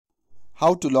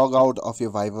How to log out of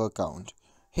your Viber account.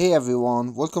 Hey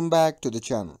everyone, welcome back to the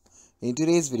channel. In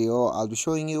today's video, I'll be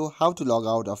showing you how to log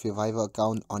out of your Viber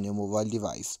account on your mobile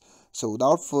device. So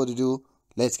without further ado,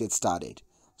 let's get started.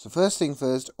 So first thing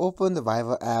first, open the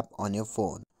Viber app on your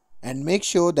phone and make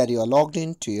sure that you are logged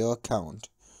in to your account.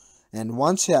 And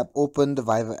once you have opened the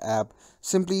Viber app,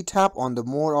 simply tap on the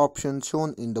more option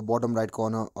shown in the bottom right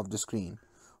corner of the screen.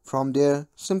 From there,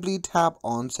 simply tap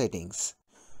on settings.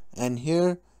 And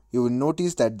here you will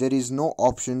notice that there is no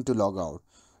option to log out.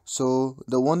 So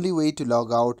the only way to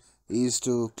log out is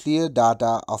to clear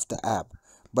data of the app.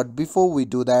 But before we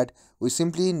do that, we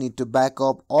simply need to back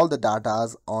up all the data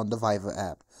on the Viber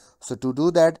app. So to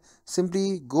do that,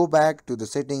 simply go back to the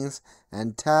settings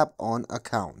and tap on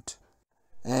account.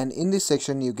 And in this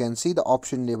section you can see the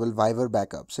option labeled Viber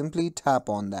backup. Simply tap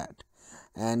on that.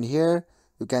 And here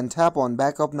you can tap on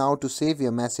backup now to save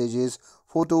your messages,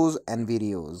 photos and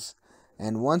videos.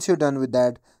 And once you're done with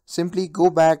that, simply go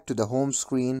back to the home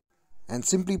screen and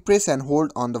simply press and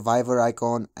hold on the Viber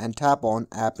icon and tap on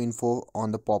app info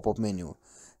on the pop-up menu.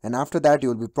 And after that you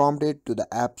will be prompted to the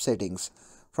app settings.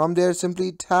 From there,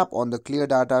 simply tap on the clear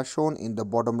data shown in the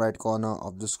bottom right corner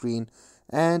of the screen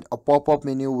and a pop-up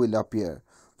menu will appear.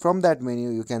 From that menu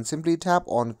you can simply tap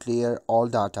on clear all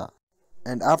data.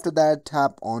 And after that,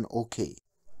 tap on OK.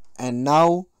 And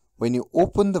now when you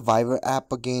open the Viber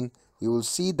app again, you will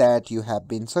see that you have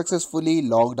been successfully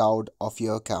logged out of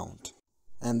your account.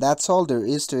 And that's all there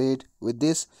is to it. With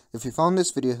this, if you found this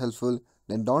video helpful,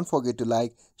 then don't forget to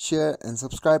like, share and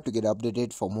subscribe to get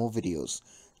updated for more videos.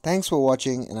 Thanks for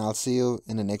watching and I'll see you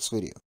in the next video.